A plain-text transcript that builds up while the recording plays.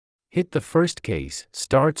Hit the First Case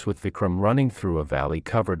starts with Vikram running through a valley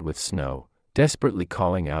covered with snow, desperately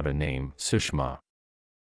calling out a name, Sushma.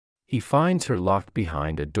 He finds her locked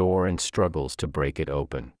behind a door and struggles to break it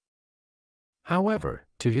open. However,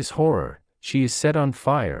 to his horror, she is set on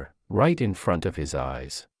fire, right in front of his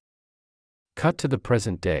eyes. Cut to the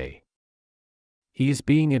present day. He is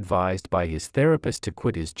being advised by his therapist to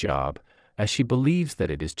quit his job, as she believes that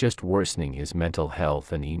it is just worsening his mental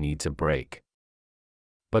health and he needs a break.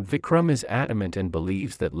 But Vikram is adamant and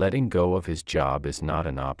believes that letting go of his job is not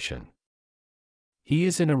an option. He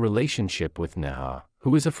is in a relationship with Neha,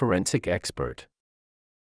 who is a forensic expert.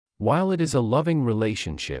 While it is a loving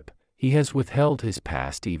relationship, he has withheld his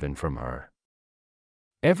past even from her.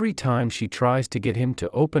 Every time she tries to get him to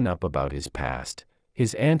open up about his past,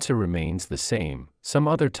 his answer remains the same, some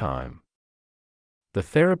other time. The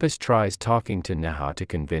therapist tries talking to Neha to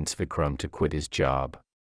convince Vikram to quit his job.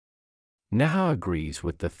 Neha agrees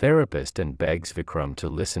with the therapist and begs Vikram to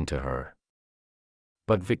listen to her.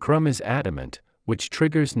 But Vikram is adamant, which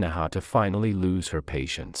triggers Neha to finally lose her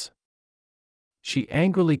patience. She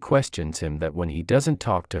angrily questions him that when he doesn't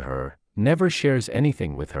talk to her, never shares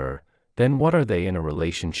anything with her, then what are they in a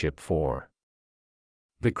relationship for?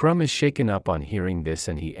 Vikram is shaken up on hearing this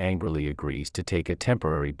and he angrily agrees to take a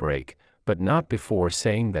temporary break, but not before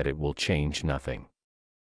saying that it will change nothing.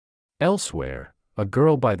 Elsewhere, a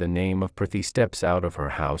girl by the name of Prithi steps out of her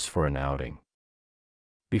house for an outing.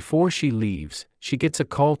 Before she leaves, she gets a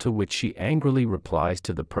call to which she angrily replies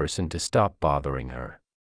to the person to stop bothering her.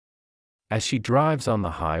 As she drives on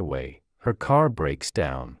the highway, her car breaks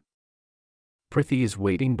down. Prithi is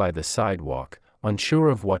waiting by the sidewalk, unsure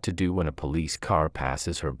of what to do when a police car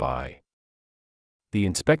passes her by. The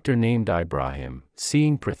inspector named Ibrahim,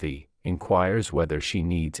 seeing Prithi, inquires whether she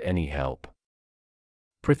needs any help.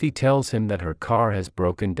 Prithi tells him that her car has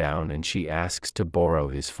broken down and she asks to borrow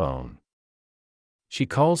his phone. She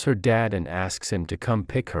calls her dad and asks him to come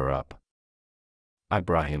pick her up.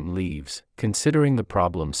 Ibrahim leaves, considering the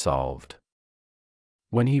problem solved.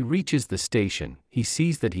 When he reaches the station, he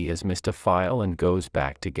sees that he has missed a file and goes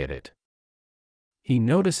back to get it. He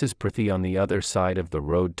notices Prithi on the other side of the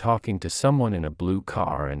road talking to someone in a blue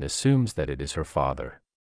car and assumes that it is her father.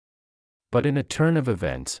 But in a turn of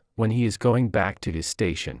events, when he is going back to his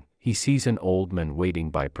station, he sees an old man waiting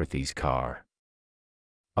by Prithi's car.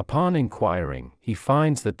 Upon inquiring, he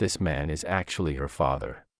finds that this man is actually her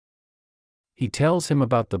father. He tells him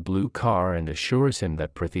about the blue car and assures him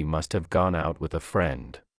that Prithi must have gone out with a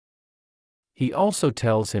friend. He also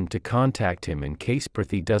tells him to contact him in case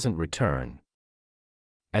Prithi doesn't return.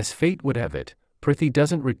 As fate would have it, Prithi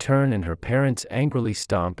doesn't return and her parents angrily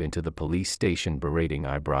stomp into the police station berating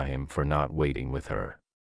Ibrahim for not waiting with her.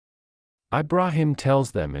 Ibrahim tells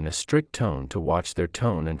them in a strict tone to watch their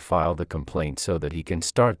tone and file the complaint so that he can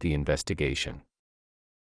start the investigation.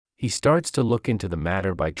 He starts to look into the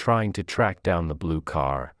matter by trying to track down the blue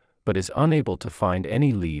car, but is unable to find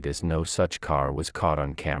any lead as no such car was caught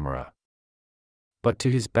on camera. But to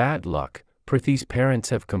his bad luck, Prithi's parents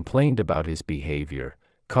have complained about his behavior,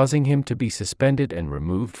 causing him to be suspended and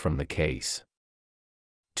removed from the case.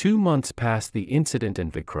 2 months pass the incident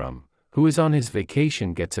and Vikram, who is on his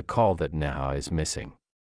vacation, gets a call that Neha is missing.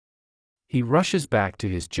 He rushes back to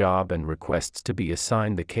his job and requests to be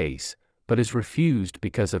assigned the case, but is refused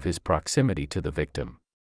because of his proximity to the victim.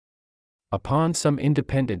 Upon some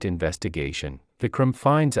independent investigation, Vikram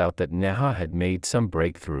finds out that Neha had made some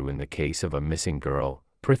breakthrough in the case of a missing girl,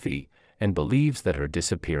 Prithi, and believes that her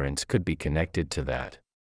disappearance could be connected to that.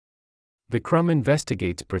 Vikram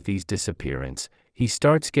investigates Prithi's disappearance. He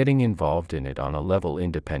starts getting involved in it on a level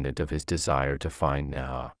independent of his desire to find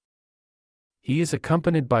Neha. He is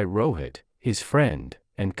accompanied by Rohit, his friend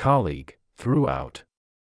and colleague, throughout.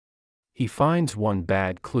 He finds one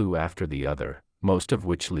bad clue after the other, most of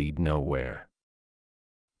which lead nowhere.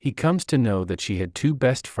 He comes to know that she had 2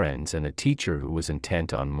 best friends and a teacher who was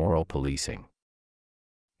intent on moral policing.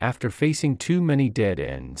 After facing too many dead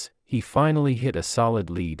ends, he finally hit a solid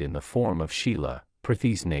lead in the form of Sheila,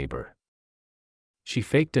 Prithi's neighbor. She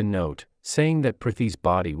faked a note, saying that Prithi's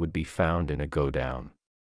body would be found in a go-down.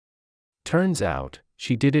 Turns out,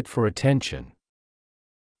 she did it for attention.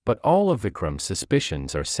 But all of Vikram's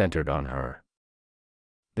suspicions are centered on her.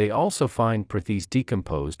 They also find Prithi's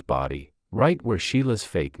decomposed body, right where Sheila's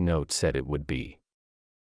fake note said it would be.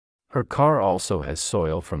 Her car also has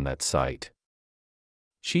soil from that site.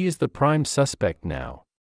 She is the prime suspect now.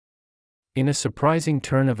 In a surprising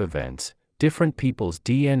turn of events, different people's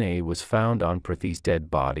DNA was found on Prithi's dead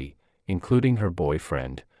body, including her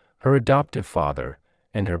boyfriend, her adoptive father,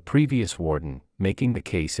 and her previous warden, making the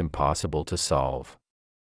case impossible to solve.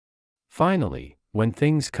 Finally, When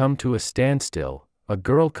things come to a standstill, a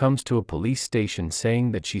girl comes to a police station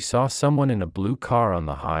saying that she saw someone in a blue car on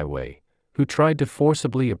the highway, who tried to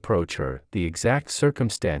forcibly approach her, the exact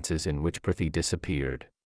circumstances in which Prithi disappeared.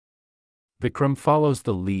 Vikram follows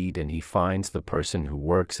the lead and he finds the person who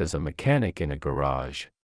works as a mechanic in a garage.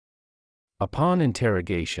 Upon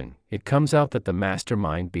interrogation, it comes out that the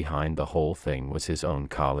mastermind behind the whole thing was his own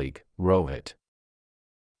colleague, Rohit.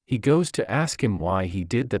 He goes to ask him why he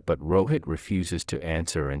did that, but Rohit refuses to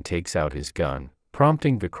answer and takes out his gun,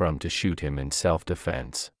 prompting Vikram to shoot him in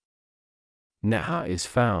self-defense. Neha is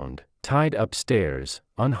found, tied upstairs,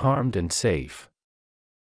 unharmed and safe.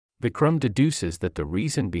 Vikram deduces that the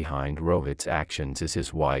reason behind Rohit's actions is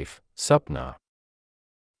his wife, Sapna.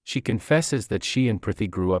 She confesses that she and Prithi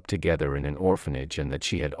grew up together in an orphanage and that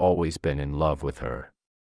she had always been in love with her.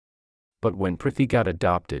 But when Prithi got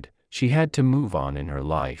adopted, she had to move on in her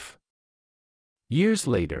life. Years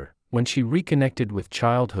later, when she reconnected with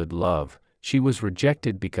childhood love, she was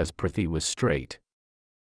rejected because Prithi was straight.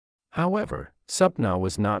 However, Sapna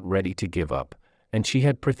was not ready to give up, and she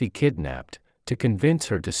had Prithi kidnapped, to convince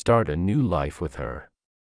her to start a new life with her.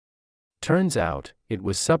 Turns out, it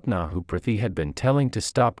was Sapna who Prithi had been telling to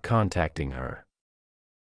stop contacting her.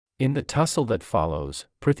 In the tussle that follows,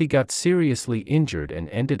 Prithi got seriously injured and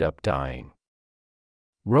ended up dying.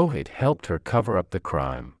 Rohit helped her cover up the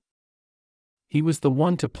crime. He was the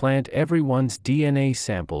one to plant everyone's DNA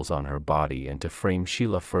samples on her body and to frame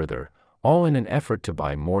Sheila further, all in an effort to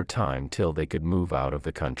buy more time till they could move out of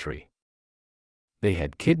the country. They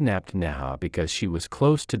had kidnapped Neha because she was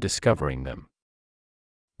close to discovering them.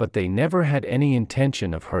 But they never had any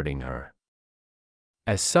intention of hurting her.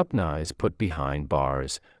 As Sapna is put behind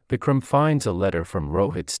bars, Vikram finds a letter from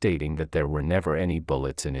Rohit stating that there were never any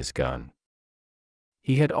bullets in his gun.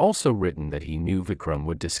 He had also written that he knew Vikram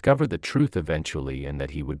would discover the truth eventually and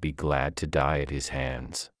that he would be glad to die at his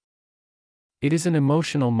hands. It is an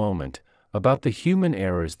emotional moment, about the human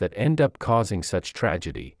errors that end up causing such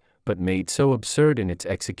tragedy, but made so absurd in its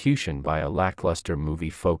execution by a lackluster movie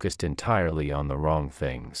focused entirely on the wrong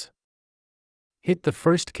things. Hit the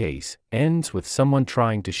First Case ends with someone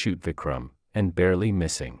trying to shoot Vikram, and barely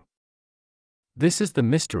missing. This is the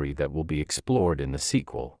mystery that will be explored in the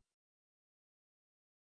sequel.